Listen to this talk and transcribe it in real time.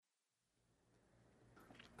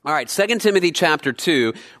All right, 2 Timothy chapter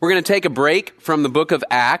 2. We're going to take a break from the book of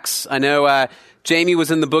Acts. I know Jamie was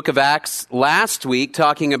in the book of Acts last week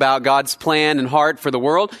talking about God's plan and heart for the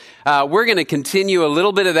world. We're going to continue a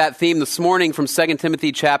little bit of that theme this morning from 2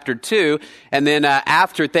 Timothy chapter 2. And then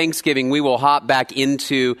after Thanksgiving, we will hop back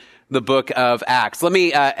into the book of Acts.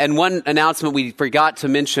 And one announcement we forgot to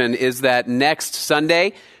mention is that next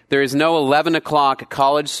Sunday, there is no 11 o'clock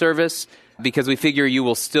college service, because we figure you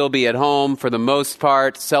will still be at home for the most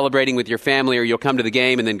part, celebrating with your family, or you'll come to the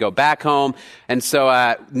game and then go back home. And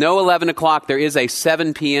so no 11 o'clock. There is a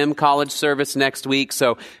 7 p.m. college service next week,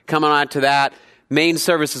 so come on out to that. Main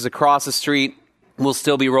service is across the street. We'll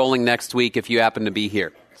still be rolling next week if you happen to be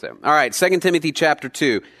here. So, all right, 2 Timothy chapter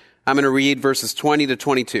 2. I'm going to read verses 20 to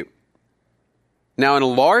 22. Now in a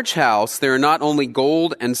large house there are not only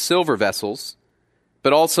gold and silver vessels,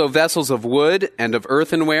 but also vessels of wood and of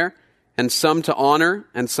earthenware, and some to honor,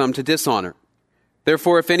 and some to dishonor.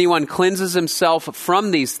 Therefore, if anyone cleanses himself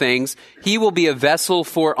from these things, he will be a vessel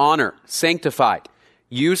for honor, sanctified,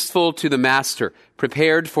 useful to the master,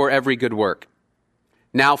 prepared for every good work.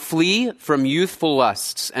 Now flee from youthful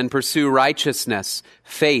lusts, and pursue righteousness,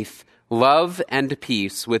 faith, love, and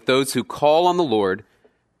peace with those who call on the Lord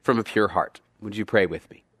from a pure heart. Would you pray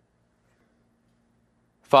with me?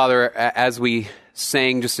 Father, as we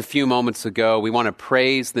sang just a few moments ago, we want to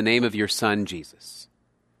praise the name of your Son, Jesus.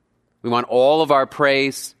 We want all of our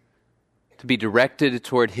praise to be directed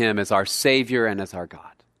toward him as our Savior and as our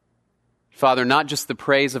God. Father, not just the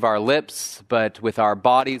praise of our lips, but with our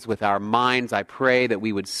bodies, with our minds, I pray that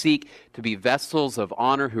we would seek to be vessels of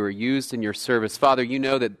honor who are used in your service. Father, you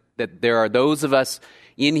know that there are those of us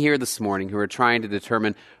in here this morning who are trying to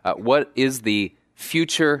determine what is the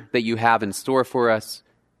future that you have in store for us.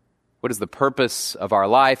 What is the purpose of our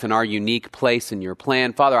life and our unique place in your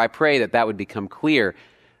plan? Father, I pray that that would become clear,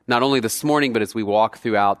 not only this morning, but as we walk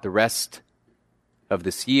throughout the rest of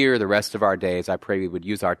this year, the rest of our days. I pray we would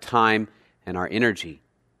use our time and our energy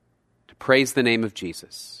to praise the name of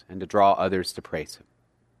Jesus and to draw others to praise him.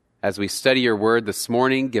 As we study your word this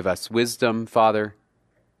morning, give us wisdom, Father.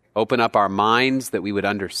 Open up our minds that we would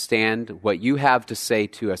understand what you have to say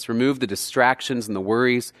to us. Remove the distractions and the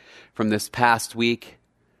worries from this past week.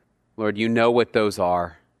 Lord, you know what those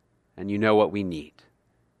are, and you know what we need.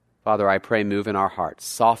 Father, I pray, move in our hearts,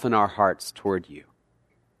 soften our hearts toward you.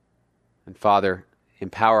 And Father,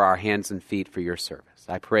 empower our hands and feet for your service.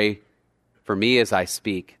 I pray for me as I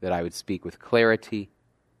speak, that I would speak with clarity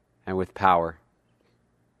and with power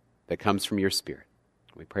that comes from your Spirit.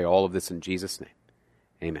 We pray all of this in Jesus' name.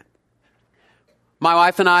 Amen. My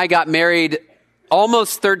wife and I got married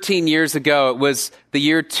almost 13 years ago. It was the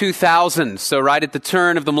year 2000, so right at the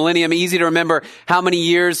turn of the millennium. Easy to remember how many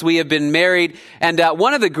years we have been married. And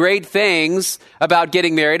one of the great things about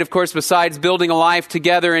getting married, of course, besides building a life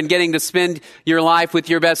together and getting to spend your life with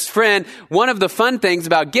your best friend, one of the fun things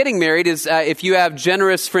about getting married is if you have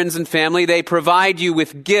generous friends and family, they provide you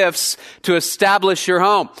with gifts to establish your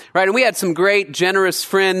home, right? And we had some great, generous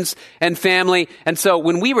friends and family. And so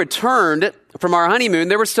when we returned from our honeymoon,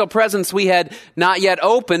 there were still presents we had not yet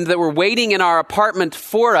opened that were waiting in our apartment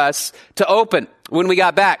for us to open when we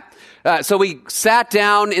got back. So we sat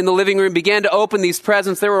down in the living room, began to open these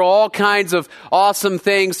presents. There were all kinds of awesome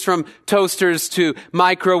things, from toasters to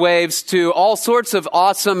microwaves to all sorts of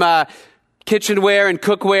awesome kitchenware and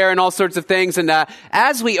cookware and all sorts of things. And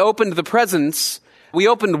as we opened the presents, we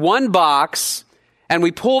opened one box and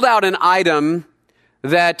we pulled out an item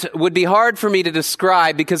that would be hard for me to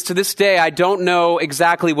describe, because to this day I don't know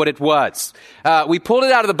exactly what it was. We pulled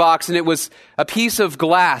it out of the box, and it was a piece of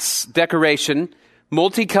glass decoration,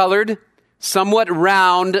 multicolored, somewhat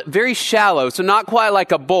round, very shallow, so not quite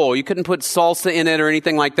like a bowl. You couldn't put salsa in it or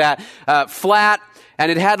anything like that. Flat, and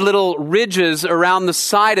it had little ridges around the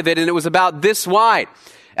side of it, and it was about this wide.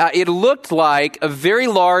 It looked like a very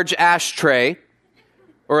large ashtray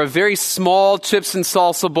or a very small chips and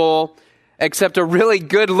salsa bowl, except a really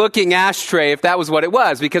good-looking ashtray, if that was what it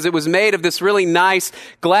was, because it was made of this really nice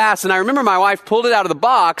glass. And I remember my wife pulled it out of the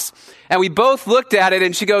box, and we both looked at it,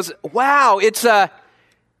 and she goes, "Wow, it's a..."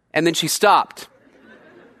 And then she stopped,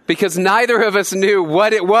 because neither of us knew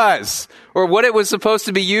what it was or what it was supposed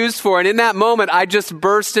to be used for. And in that moment, I just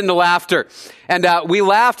burst into laughter. And we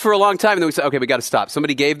laughed for a long time, and then we said, okay, we got to stop.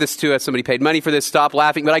 Somebody gave this to us. Somebody paid money for this. Stop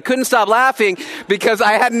laughing. But I couldn't stop laughing because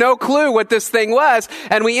I had no clue what this thing was.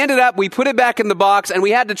 And we ended up, we put it back in the box, and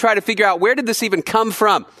we had to try to figure out, where did this even come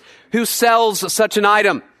from? Who sells such an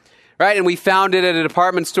item? Right? And we found it at a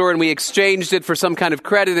department store, and we exchanged it for some kind of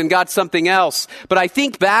credit and got something else. But I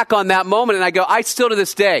think back on that moment, and I go, I still to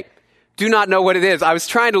this day do not know what it is. I was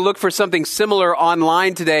trying to look for something similar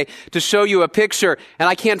online today to show you a picture, and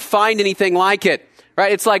I can't find anything like it.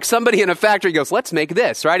 Right? It's like somebody in a factory goes, let's make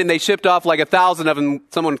this, right? And they shipped off like 1,000 of them.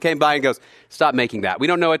 Someone came by and goes, stop making that. We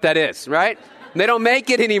don't know what that is, right? And they don't make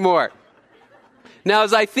it anymore. Now,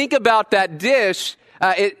 as I think about that dish,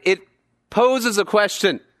 it poses a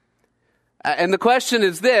question. And the question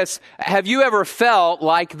is this: have you ever felt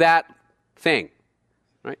like that thing?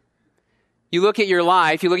 Right? You look at your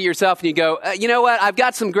life, you look at yourself, and you go, you know what? I've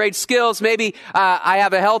got some great skills. Maybe I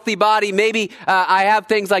have a healthy body. Maybe I have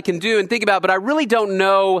things I can do and think about, but I really don't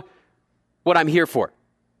know what I'm here for.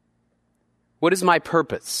 What is my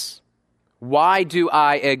purpose? Why do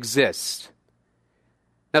I exist?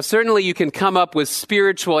 Now, certainly you can come up with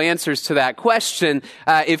spiritual answers to that question.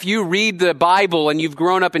 If you read the Bible and you've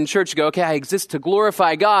grown up in church, you go, okay, I exist to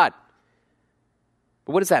glorify God.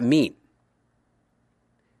 But what does that mean?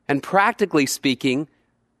 And practically speaking,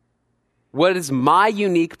 what is my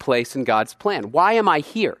unique place in God's plan? Why am I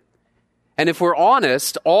here? And if we're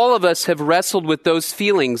honest, all of us have wrestled with those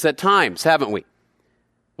feelings at times, haven't we?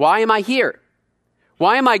 Why am I here?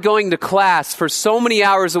 Why am I going to class for so many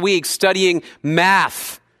hours a week studying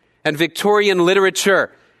math and Victorian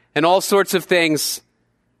literature and all sorts of things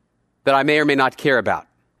that I may or may not care about?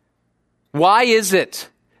 Why is it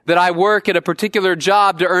that I work at a particular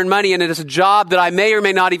job to earn money, and it is a job that I may or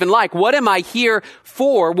may not even like? What am I here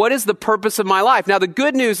for? What is the purpose of my life? Now, the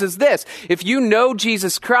good news is this: if you know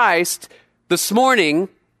Jesus Christ this morning,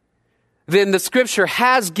 then the Scripture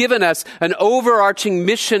has given us an overarching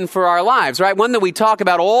mission for our lives, right? One that we talk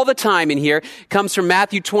about all the time in here comes from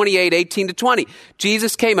Matthew 28, 18 to 20.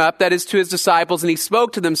 Jesus came up, that is to his disciples, and he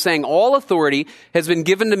spoke to them saying, all authority has been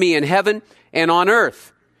given to me in heaven and on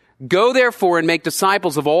earth. Go therefore and make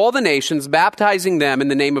disciples of all the nations, baptizing them in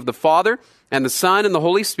the name of the Father and the Son and the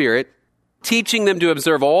Holy Spirit, teaching them to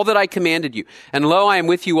observe all that I commanded you. And lo, I am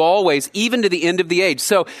with you always, even to the end of the age.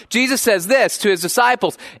 So Jesus says this to his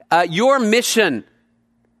disciples: your mission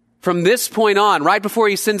from this point on, right before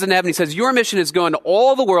he sends into heaven, he says, your mission is go into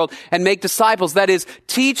all the world and make disciples. That is,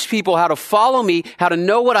 teach people how to follow me, how to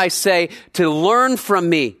know what I say, to learn from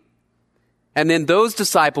me. And then those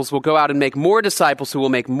disciples will go out and make more disciples, who will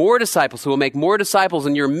make more disciples, who will make more disciples.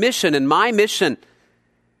 And your mission and my mission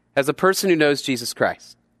as a person who knows Jesus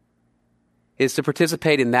Christ is to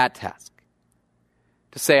participate in that task.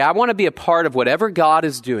 To say, I want to be a part of whatever God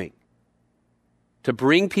is doing to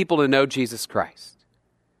bring people to know Jesus Christ.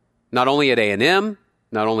 Not only at A&M,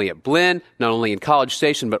 not only at Blinn, not only in College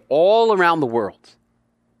Station, but all around the world.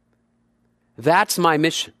 That's my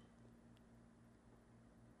mission.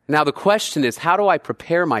 Now the question is, how do I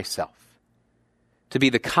prepare myself to be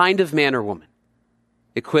the kind of man or woman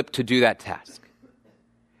equipped to do that task?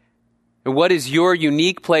 And what is your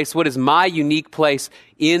unique place? What is my unique place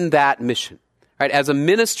in that mission? Right? As a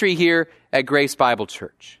ministry here at Grace Bible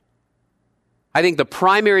Church, I think the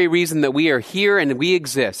primary reason that we are here and we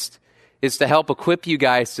exist is to help equip you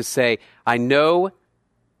guys to say, I know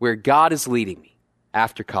where God is leading me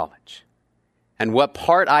after college and what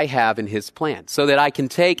part I have in his plan, so that I can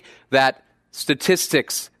take that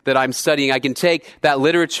statistics that I'm studying, I can take that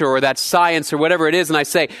literature or that science or whatever it is, and I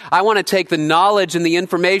say, I want to take the knowledge and the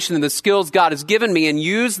information and the skills God has given me and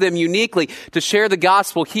use them uniquely to share the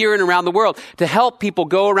gospel here and around the world, to help people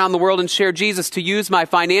go around the world and share Jesus, to use my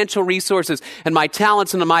financial resources and my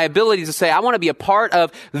talents and my abilities to say, I want to be a part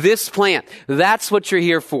of this plan. That's what you're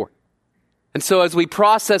here for. And so as we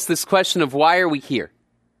process this question of why are we here,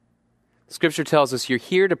 Scripture tells us you're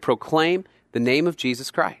here to proclaim the name of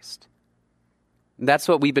Jesus Christ. That's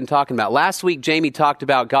what we've been talking about. Last week, Jamie talked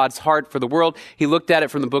about God's heart for the world. He looked at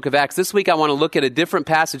it from the book of Acts. This week, I want to look at a different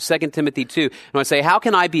passage, 2 Timothy 2. And I want to say, how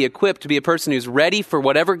can I be equipped to be a person who's ready for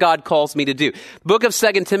whatever God calls me to do? The book of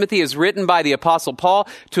 2 Timothy is written by the Apostle Paul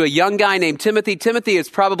to a young guy named Timothy. Timothy is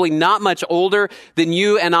probably not much older than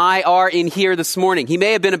you and I are in here this morning. He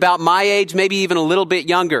may have been about my age, maybe even a little bit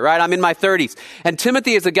younger, right? I'm in my 30s. And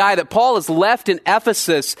Timothy is a guy that Paul has left in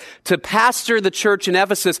Ephesus to pastor the church in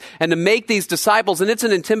Ephesus and to make these disciples. And it's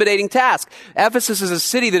an intimidating task. Ephesus is a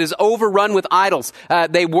city that is overrun with idols.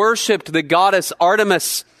 They worshipped the goddess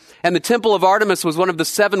Artemis. And the temple of Artemis was one of the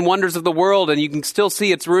 7 wonders of the world. And you can still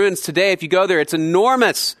see its ruins today if you go there. It's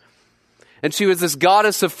enormous. And she was this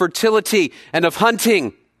goddess of fertility and of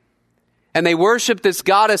hunting. And they worshiped this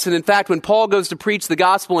goddess. And in fact, when Paul goes to preach the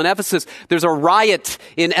gospel in Ephesus, there's a riot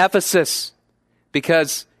in Ephesus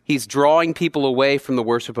because he's drawing people away from the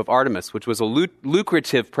worship of Artemis, which was a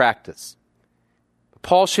lucrative practice.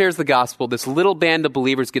 Paul shares the gospel. This little band of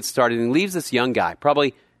believers gets started and leaves this young guy,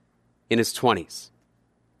 probably in his 20s,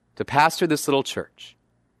 to pastor this little church.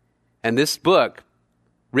 And this book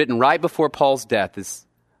written right before Paul's death, is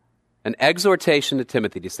an exhortation to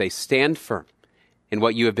Timothy to say, stand firm in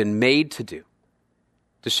what you have been made to do,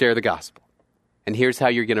 to share the gospel. And here's how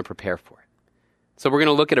you're going to prepare for it. So we're going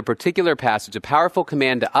to look at a particular passage, a powerful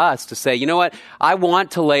command to us to say, you know what? I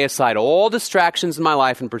want to lay aside all distractions in my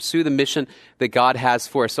life and pursue the mission that God has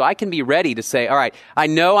for us. So I can be ready to say, all right, I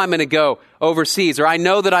know I'm going to go overseas, or I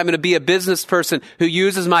know that I'm going to be a business person who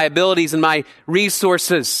uses my abilities and my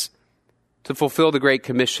resources to fulfill the Great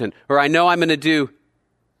Commission, or I know I'm going to do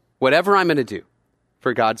whatever I'm going to do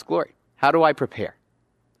for God's glory. How do I prepare?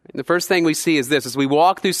 And the first thing we see is this. As we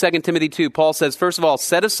walk through 2 Timothy 2, Paul says, first of all,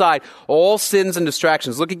 set aside all sins and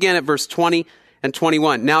distractions. Look again at verse 20 and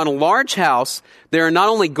 21. Now in a large house, there are not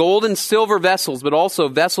only gold and silver vessels, but also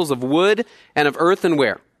vessels of wood and of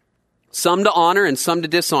earthenware, some to honor and some to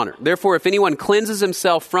dishonor. Therefore, if anyone cleanses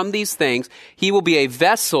himself from these things, he will be a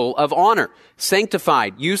vessel of honor,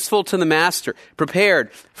 sanctified, useful to the master,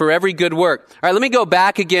 prepared for every good work. All right, let me go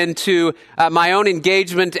back again to my own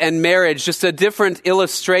engagement and marriage, just a different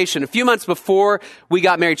illustration. A few months before we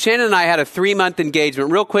got married, Shannon and I had a 3-month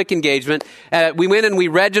engagement, real quick engagement. We went and we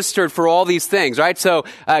registered for all these things, right? So,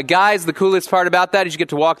 guys, the coolest part about that is you get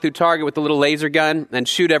to walk through Target with the little laser gun and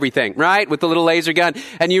shoot everything, right? With the little laser gun,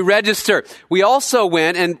 and you register. We also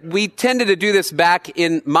went, and we tended to do this back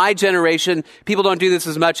in my generation. People don't do this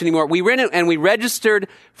as much anymore. We went and we registered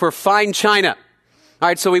for fine china. All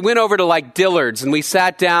right, so we went over to like Dillard's and we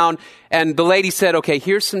sat down and the lady said, okay,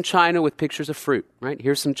 here's some china with pictures of fruit, right?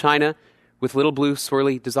 Here's some china with little blue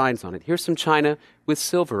swirly designs on it. Here's some china with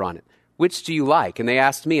silver on it. Which do you like? And they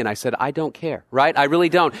asked me and I said, I don't care, right? I really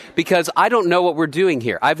don't, because I don't know what we're doing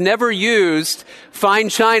here. I've never used fine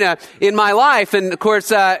china in my life. And of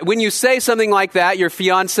course, when you say something like that, your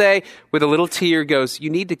fiance with a little tear goes,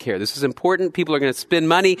 you need to care. This is important. People are going to spend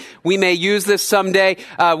money. We may use this someday.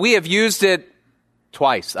 We have used it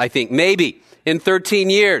twice, I think, maybe in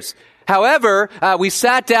 13 years. However, we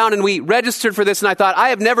sat down and we registered for this, and I thought, I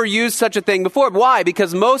have never used such a thing before. Why?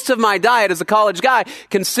 Because most of my diet as a college guy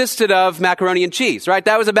consisted of macaroni and cheese, right?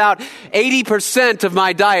 That was about 80% of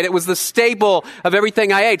my diet. It was the staple of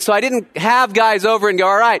everything I ate. So I didn't have guys over and go,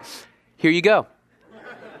 all right, here you go.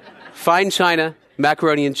 Fine china,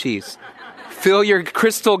 macaroni and cheese. Fill your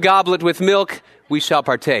crystal goblet with milk, we shall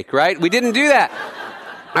partake, right? We didn't do that.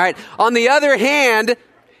 All right. On the other hand,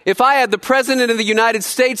 if I had the President of the United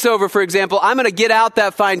States over, for example, I'm going to get out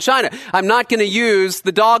that fine china. I'm not going to use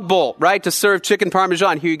the dog bowl, right, to serve chicken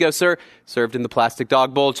parmesan. Here you go, sir. Served in the plastic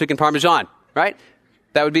dog bowl, chicken parmesan, right?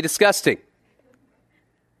 That would be disgusting.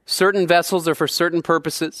 Certain vessels are for certain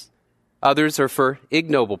purposes. Others are for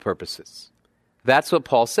ignoble purposes. That's what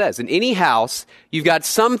Paul says. In any house, you've got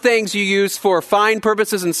some things you use for fine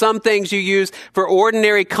purposes and some things you use for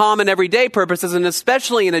ordinary, common, everyday purposes. And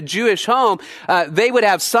especially in a Jewish home, they would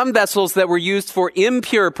have some vessels that were used for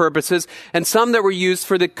impure purposes and some that were used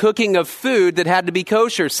for the cooking of food that had to be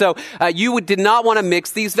kosher. So you did not want to mix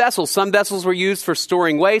these vessels. Some vessels were used for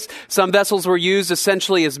storing waste. Some vessels were used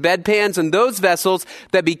essentially as bedpans. And those vessels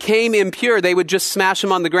that became impure, they would just smash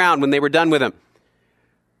them on the ground when they were done with them.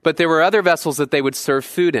 But there were other vessels that they would serve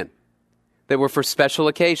food in that were for special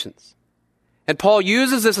occasions. And Paul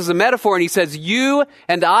uses this as a metaphor, and he says, you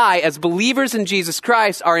and I, as believers in Jesus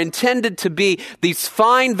Christ, are intended to be these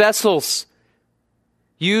fine vessels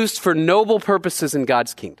used for noble purposes in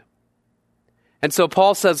God's kingdom. And so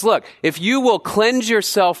Paul says, look, if you will cleanse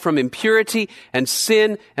yourself from impurity and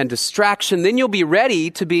sin and distraction, then you'll be ready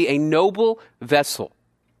to be a noble vessel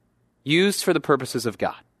used for the purposes of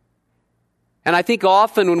God. And I think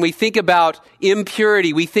often when we think about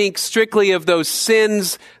impurity, we think strictly of those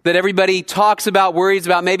sins that everybody talks about, worries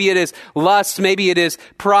about. Maybe it is lust, maybe it is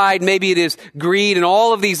pride, maybe it is greed, and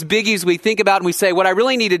all of these biggies we think about and we say, what I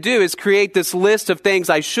really need to do is create this list of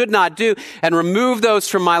things I should not do and remove those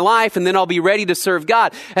from my life, and then I'll be ready to serve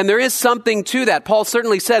God. And there is something to that. Paul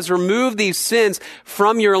certainly says, remove these sins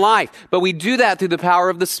from your life. But we do that through the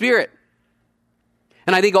power of the Spirit.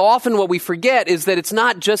 And I think often what we forget is that it's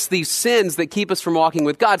not just these sins that keep us from walking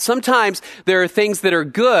with God. Sometimes there are things that are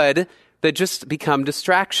good that just become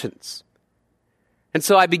distractions. And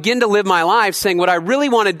so I begin to live my life saying what I really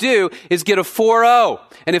want to do is get a 4.0.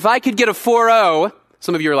 And if I could get a 4.0,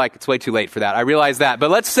 some of you are like, it's way too late for that. I realize that. But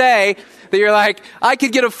let's say that you're like, I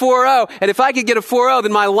could get a 4.0. And if I could get a 4.0,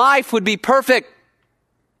 then my life would be perfect.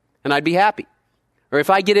 And I'd be happy. Or if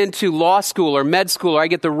I get into law school or med school, or I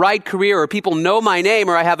get the right career, or people know my name,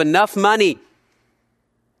 or I have enough money.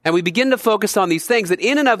 And we begin to focus on these things that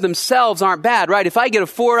in and of themselves aren't bad, right? If I get a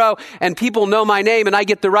 4.0 and people know my name and I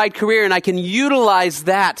get the right career and I can utilize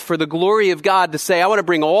that for the glory of God to say, I want to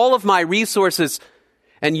bring all of my resources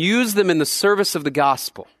and use them in the service of the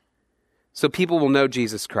gospel so people will know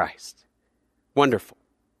Jesus Christ. Wonderful.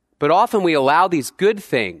 But often we allow these good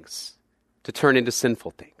things to turn into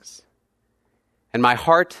sinful things. And my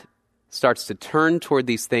heart starts to turn toward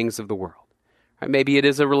these things of the world. Right? Maybe it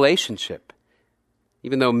is a relationship.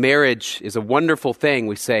 Even though marriage is a wonderful thing,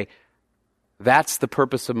 we say, that's the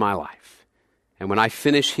purpose of my life. And when I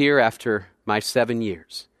finish here after my 7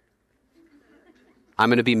 years, I'm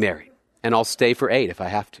going to be married. And I'll stay for 8 if I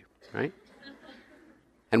have to, right?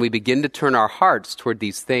 And we begin to turn our hearts toward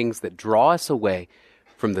these things that draw us away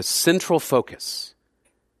from the central focus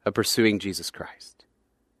of pursuing Jesus Christ.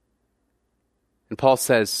 And Paul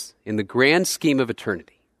says, in the grand scheme of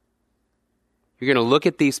eternity, you're going to look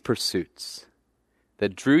at these pursuits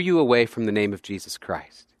that drew you away from the name of Jesus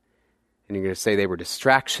Christ. And you're going to say they were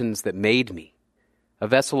distractions that made me a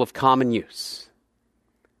vessel of common use.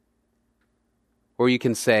 Or you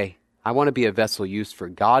can say, I want to be a vessel used for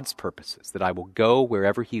God's purposes, that I will go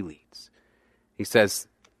wherever He leads. He says,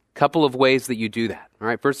 a couple of ways that you do that. All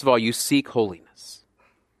right, first of all, you seek holiness.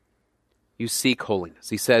 You seek holiness.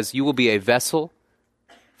 He says, you will be a vessel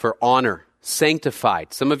for honor,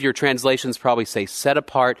 sanctified. Some of your translations probably say set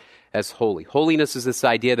apart as holy. Holiness is this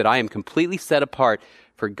idea that I am completely set apart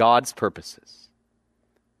for God's purposes.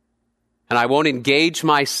 And I won't engage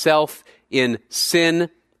myself in sin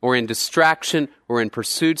or in distraction or in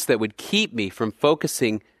pursuits that would keep me from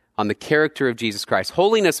focusing on the character of Jesus Christ.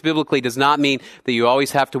 Holiness biblically does not mean that you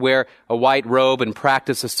always have to wear a white robe and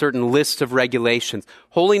practice a certain list of regulations.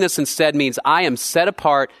 Holiness instead means I am set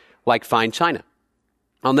apart like fine china.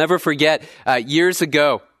 I'll never forget years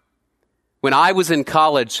ago when I was in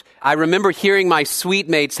college, I remember hearing my suite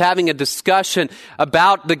mates having a discussion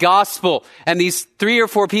about the gospel. And these 3 or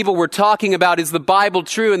 4 people were talking about, is the Bible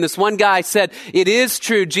true? And this one guy said, it is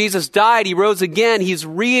true. Jesus died. He rose again. He's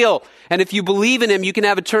real. And if you believe in Him, you can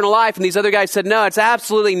have eternal life. And these other guys said, no, it's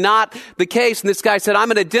absolutely not the case. And this guy said, I'm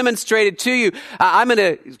going to demonstrate it to you. I'm going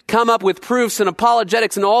to come up with proofs and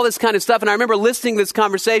apologetics and all this kind of stuff. And I remember listening to this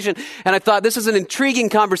conversation, and I thought, this is an intriguing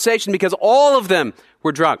conversation because all of them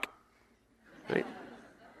were drunk. Right?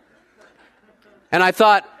 And I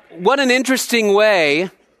thought, what an interesting way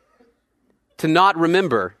to not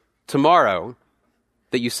remember tomorrow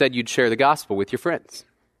that you said you'd share the gospel with your friends.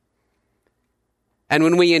 And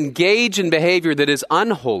when we engage in behavior that is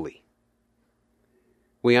unholy,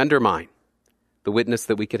 we undermine the witness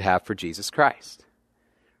that we could have for Jesus Christ.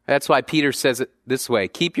 That's why Peter says it this way,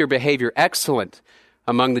 keep your behavior excellent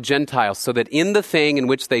among the Gentiles, so that in the thing in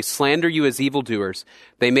which they slander you as evildoers,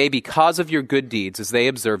 they may, because of your good deeds, as they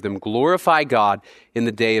observe them, glorify God in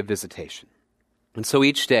the day of visitation. And so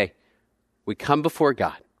each day, we come before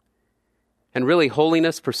God. And really,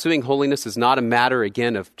 holiness, pursuing holiness is not a matter,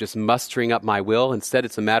 again, of just mustering up my will. Instead,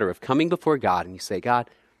 it's a matter of coming before God, and you say, God,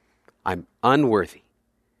 I'm unworthy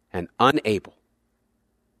and unable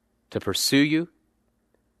to pursue you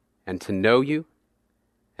and to know you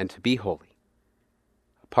and to be holy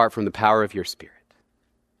apart from the power of your Spirit.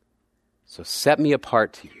 So set me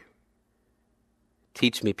apart to you.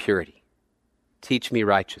 Teach me purity. Teach me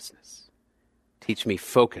righteousness. Teach me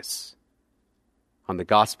focus on the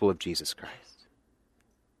gospel of Jesus Christ.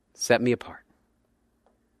 Set me apart.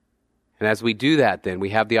 And as we do that, then,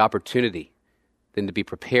 we have the opportunity then to be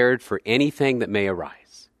prepared for anything that may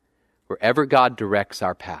arise. Wherever God directs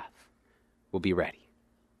our path, we'll be ready.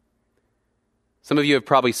 Some of you have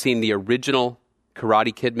probably seen the original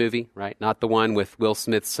Karate Kid movie, right? Not the one with Will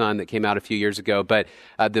Smith's son that came out a few years ago, but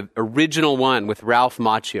the original one with Ralph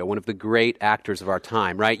Macchio, one of the great actors of our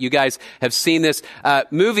time, right? You guys have seen this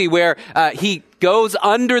movie where he goes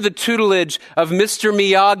under the tutelage of Mr.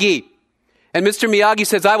 Miyagi. And Mr. Miyagi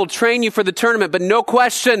says, I will train you for the tournament, but no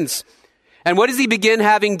questions. And what does he begin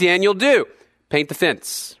having Daniel do? Paint the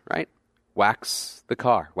fence, right? Wax the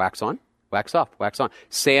car. Wax on, wax off, wax on.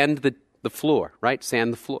 Sand the floor, right?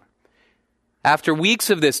 Sand the floor. After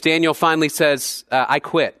weeks of this, Daniel finally says, I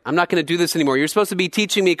quit. I'm not going to do this anymore. You're supposed to be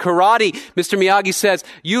teaching me karate. Mr. Miyagi says,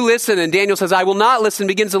 you listen. And Daniel says, I will not listen,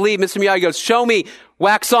 begins to leave. Mr. Miyagi goes, show me,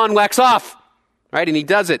 wax on, wax off. Right? And he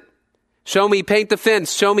does it. Show me, paint the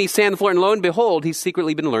fence. Show me, sand the floor. And lo and behold, he's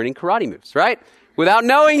secretly been learning karate moves, right? Without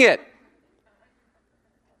knowing it.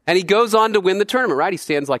 And he goes on to win the tournament, right? He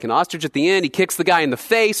stands like an ostrich at the end. He kicks the guy in the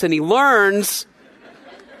face and he learns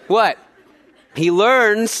what? He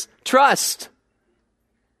learns trust.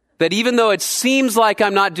 That even though it seems like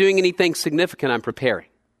I'm not doing anything significant, I'm preparing.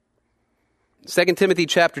 2 Timothy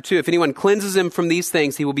chapter 2, if anyone cleanses him from these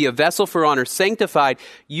things, he will be a vessel for honor, sanctified,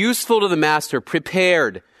 useful to the master,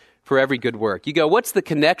 prepared for every good work. You go, what's the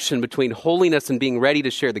connection between holiness and being ready to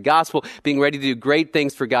share the gospel, being ready to do great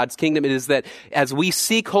things for God's kingdom? It is that as we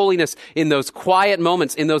seek holiness in those quiet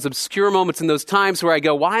moments, in those obscure moments, in those times where I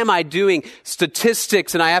go, why am I doing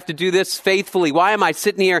statistics and I have to do this faithfully? Why am I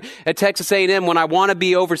sitting here at Texas A&M when I want to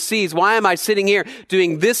be overseas? Why am I sitting here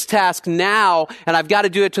doing this task now and I've got to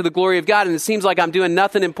do it to the glory of God and it seems like I'm doing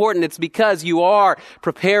nothing important? It's because you are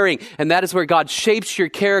preparing, and that is where God shapes your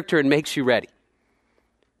character and makes you ready.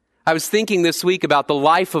 I was thinking this week about the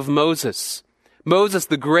life of Moses. Moses,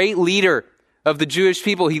 the great leader of the Jewish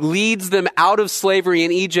people, he leads them out of slavery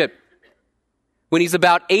in Egypt. When he's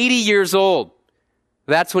about 80 years old,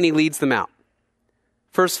 that's when he leads them out.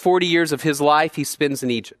 First 40 years of his life, he spends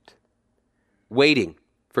in Egypt, waiting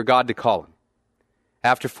for God to call him.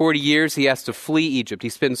 After 40 years, he has to flee Egypt. He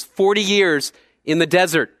spends 40 years in the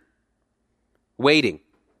desert, waiting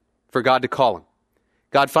for God to call him.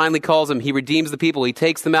 God finally calls him. He redeems the people. He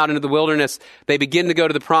takes them out into the wilderness. They begin to go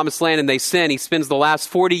to the promised land and they sin. He spends the last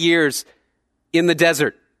 40 years in the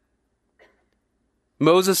desert.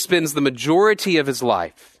 Moses spends the majority of his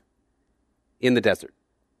life in the desert,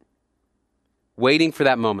 waiting for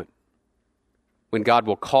that moment when God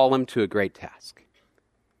will call him to a great task.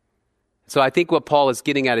 So I think what Paul is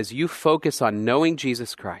getting at is you focus on knowing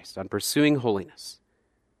Jesus Christ, on pursuing holiness,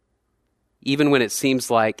 even when it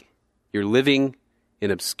seems like you're living in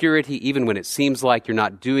obscurity, even when it seems like you're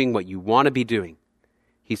not doing what you want to be doing.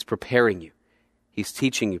 He's preparing you. He's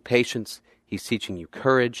teaching you patience. He's teaching you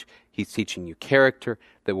courage. He's teaching you character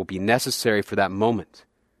that will be necessary for that moment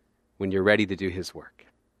when you're ready to do his work.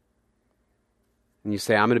 And you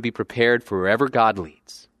say, I'm going to be prepared for wherever God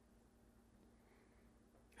leads.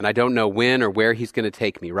 And I don't know when or where he's going to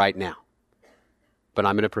take me right now, but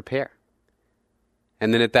I'm going to prepare.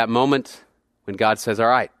 And then at that moment when God says, all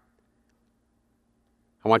right,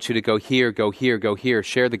 I want you to go here, go here, go here,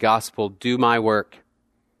 share the gospel, do my work.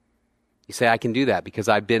 You say, I can do that because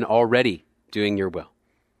I've been already doing your will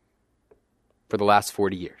for the last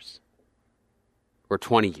 40 years or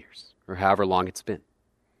 20 years or however long it's been.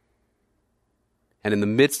 And in the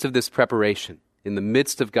midst of this preparation, in the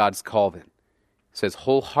midst of God's call then, it says,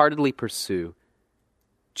 wholeheartedly pursue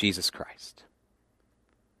Jesus Christ.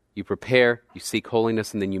 You prepare, you seek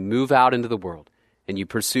holiness, and then you move out into the world and you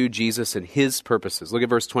pursue Jesus and his purposes. Look at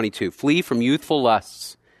verse 22. Flee from youthful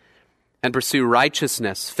lusts and pursue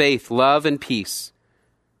righteousness, faith, love, and peace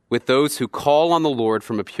with those who call on the Lord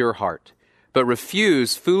from a pure heart, but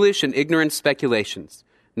refuse foolish and ignorant speculations,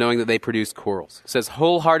 knowing that they produce quarrels. It says,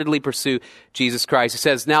 wholeheartedly pursue Jesus Christ. It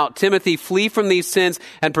says, now, Timothy, flee from these sins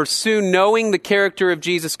and pursue knowing the character of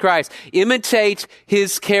Jesus Christ. Imitate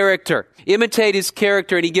his character. Imitate his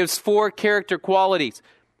character, and he gives 4 character qualities.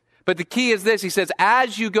 But the key is this. He says,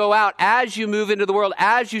 as you go out, as you move into the world,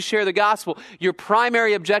 as you share the gospel, your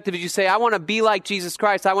primary objective is you say, I want to be like Jesus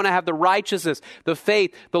Christ. I want to have the righteousness, the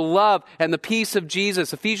faith, the love, and the peace of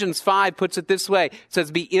Jesus. Ephesians 5 puts it this way. It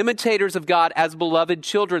says, be imitators of God as beloved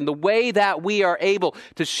children. The way that we are able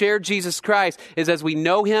to share Jesus Christ is as we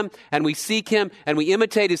know him and we seek him and we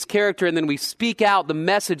imitate his character, and then we speak out the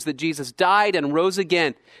message that Jesus died and rose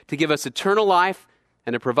again to give us eternal life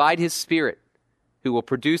and to provide his Spirit, who will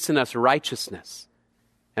produce in us righteousness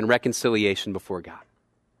and reconciliation before God.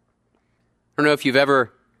 I don't know if you've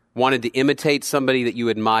ever wanted to imitate somebody that you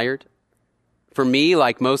admired. For me,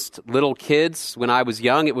 like most little kids, when I was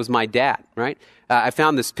young, it was my dad, right? I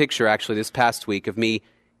found this picture, actually, this past week of me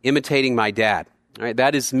imitating my dad. Right?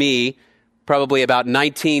 That is me, probably about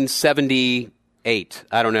 1978,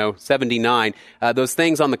 79. Those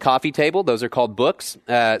things on the coffee table, those are called books.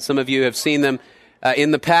 Some of you have seen them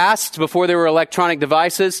in the past, before there were electronic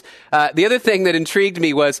devices. The other thing that intrigued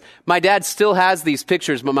me was my dad still has these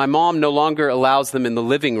pictures, but my mom no longer allows them in the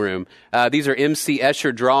living room. These are M.C.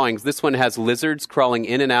 Escher drawings. This one has lizards crawling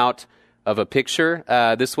in and out of a picture.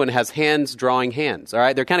 This one has hands drawing hands. All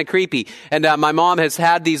right, they're kind of creepy. And my mom has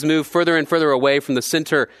had these move further and further away from the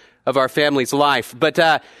center of our family's life. But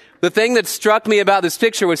the thing that struck me about this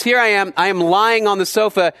picture was here I am lying on the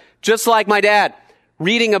sofa just like my dad,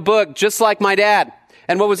 reading a book just like my dad.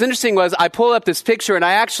 And what was interesting was I pulled up this picture and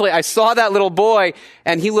I saw that little boy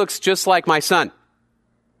and he looks just like my son.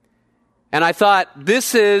 And I thought,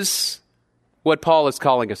 this is what Paul is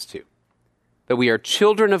calling us to, that we are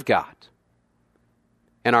children of God.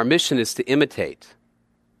 And our mission is to imitate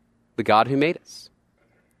the God who made us.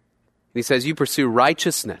 And he says, you pursue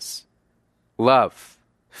righteousness, love,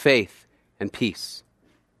 faith, and peace.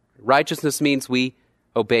 Righteousness means we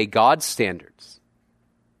obey God's standards,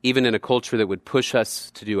 even in a culture that would push us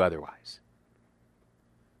to do otherwise.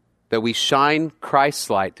 That we shine Christ's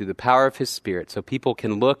light through the power of his Spirit so people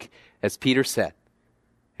can look, as Peter said,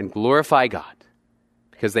 and glorify God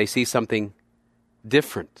because they see something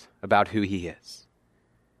different about who he is.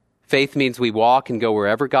 Faith means we walk and go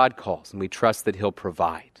wherever God calls, and we trust that he'll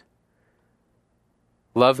provide.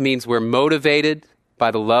 Love means we're motivated by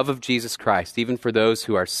the love of Jesus Christ, even for those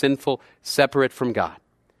who are sinful, separate from God.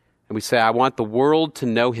 And we say, I want the world to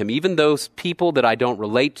know him, even those people that I don't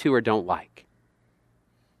relate to or don't like,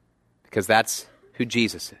 because that's who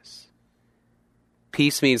Jesus is.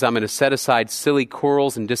 Peace means I'm going to set aside silly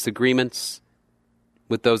quarrels and disagreements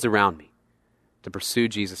with those around me to pursue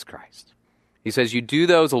Jesus Christ. He says, you do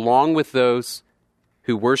those along with those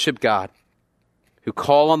who worship God, who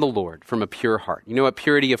call on the Lord from a pure heart. You know what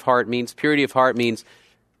purity of heart means? Purity of heart means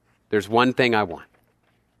there's one thing I want,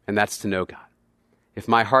 and that's to know God. If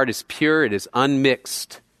my heart is pure, it is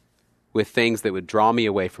unmixed with things that would draw me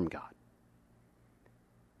away from God.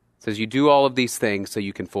 It says you do all of these things so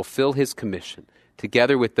you can fulfill his commission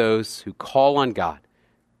together with those who call on God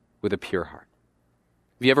with a pure heart.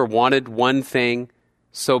 Have you ever wanted one thing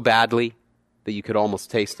so badly that you could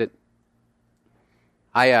almost taste it?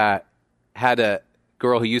 I had a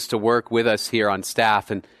girl who used to work with us here on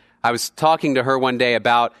staff, and I was talking to her one day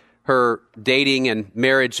about her dating and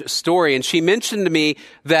marriage story, and she mentioned to me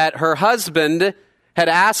that her husband had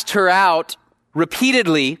asked her out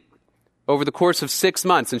repeatedly over the course of 6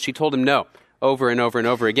 months, and she told him no, over and over and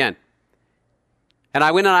over again. And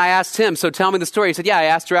I went and I asked him, so tell me the story. He said, yeah, I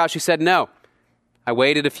asked her out. She said no. I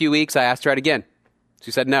waited a few weeks. I asked her out again.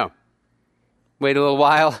 She said no. Waited a little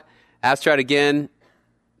while. Asked her out again.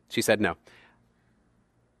 She said no.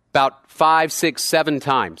 About 5, 6, 7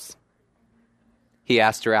 times he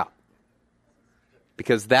asked her out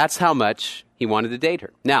because that's how much he wanted to date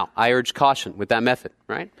her. Now, I urge caution with that method,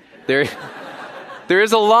 right? There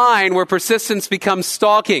is a line where persistence becomes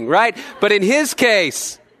stalking, right? But in his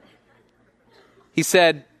case, he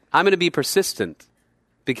said, I'm going to be persistent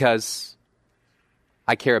because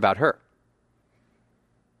I care about her.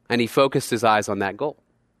 And he focused his eyes on that goal.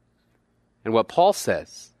 And what Paul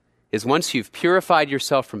says is once you've purified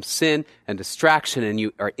yourself from sin and distraction and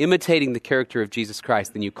you are imitating the character of Jesus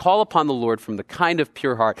Christ, then you call upon the Lord from the kind of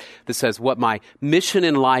pure heart that says what my mission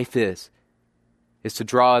in life is to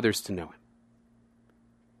draw others to know him.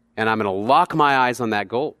 And I'm going to lock my eyes on that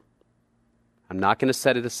goal. I'm not going to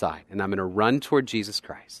set it aside, and I'm going to run toward Jesus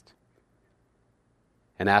Christ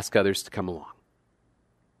and ask others to come along.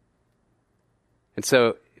 And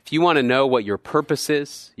so if you want to know what your purpose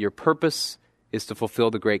is to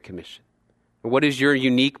fulfill the Great Commission. And what is your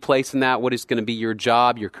unique place in that? What is going to be your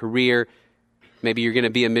job, your career? Maybe you're going to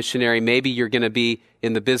be a missionary. Maybe you're going to be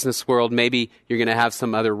in the business world. Maybe you're going to have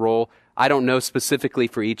some other role. I don't know specifically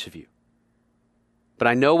for each of you. But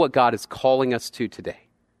I know what God is calling us to today.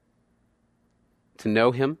 To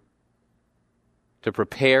know him, to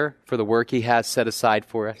prepare for the work he has set aside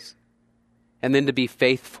for us, and then to be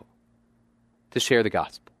faithful to share the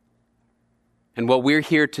gospel. And what we're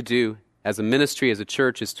here to do as a ministry, as a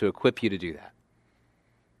church, is to equip you to do that.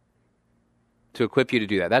 To equip you to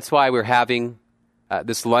do that. That's why we're having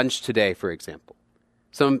this lunch today, for example.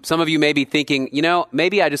 Some of you may be thinking,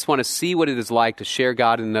 maybe I just want to see what it is like to share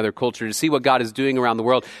God in another culture, to see what God is doing around the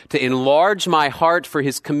world, to enlarge my heart for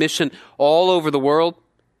his commission all over the world.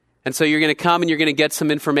 And so you're going to come and you're going to get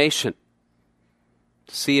some information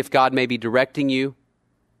to see if God may be directing you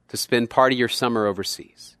to spend part of your summer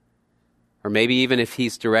overseas. Or maybe even if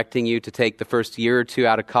he's directing you to take the first year or two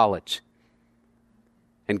out of college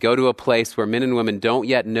and go to a place where men and women don't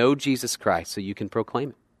yet know Jesus Christ so you can proclaim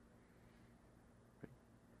it.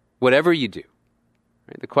 Whatever you do,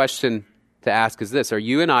 right, the question to ask is this: are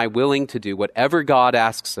you and I willing to do whatever God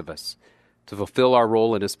asks of us to fulfill our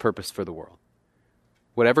role in his purpose for the world?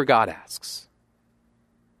 Whatever God asks.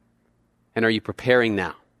 And are you preparing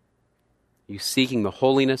now? Are you seeking the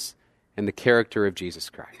holiness and the character of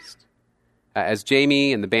Jesus Christ? As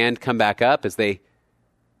Jamie and the band come back up, as they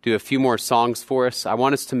do a few more songs for us, I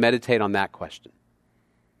want us to meditate on that question.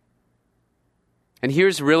 And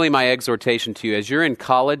here's really my exhortation to you. As you're in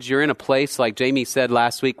college, you're in a place, like Jamie said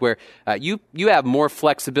last week, where you have more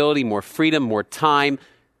flexibility, more freedom, more time,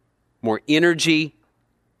 more energy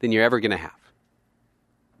than you're ever going to have.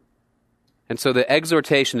 And so the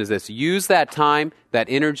exhortation is this: use that time, that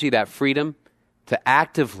energy, that freedom to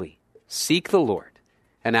actively seek the Lord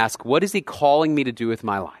and ask, what is he calling me to do with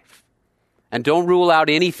my life? And don't rule out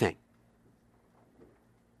anything.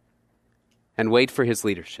 And wait for his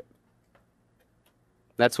leadership.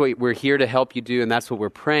 That's what we're here to help you do, and that's what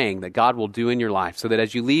we're praying that God will do in your life, so that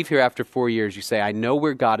as you leave here after 4 years, you say, I know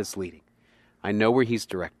where God is leading. I know where he's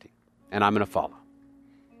directing, and I'm going to follow.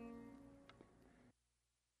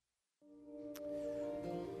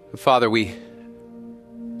 Father, we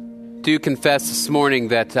do confess this morning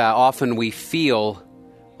that often we feel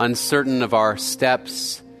uncertain of our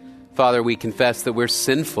steps. Father, we confess that we're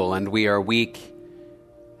sinful and we are weak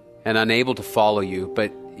and unable to follow you,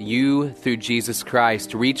 but you, through Jesus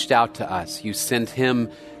Christ, reached out to us. You sent him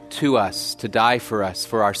to us to die for us,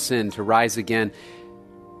 for our sin, to rise again,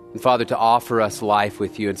 and Father, to offer us life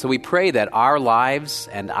with you. And so we pray that our lives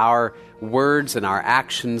and our words and our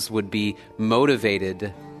actions would be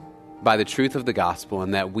motivated by the truth of the gospel,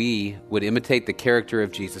 and that we would imitate the character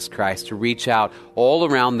of Jesus Christ, to reach out all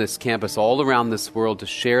around this campus, all around this world, to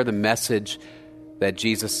share the message that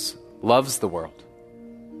Jesus loves the world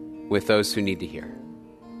with those who need to hear.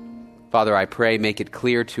 Father, I pray, make it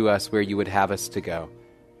clear to us where you would have us to go,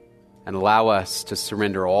 and allow us to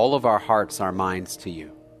surrender all of our hearts, our minds to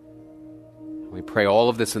you. We pray all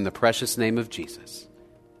of this in the precious name of Jesus.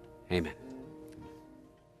 Amen.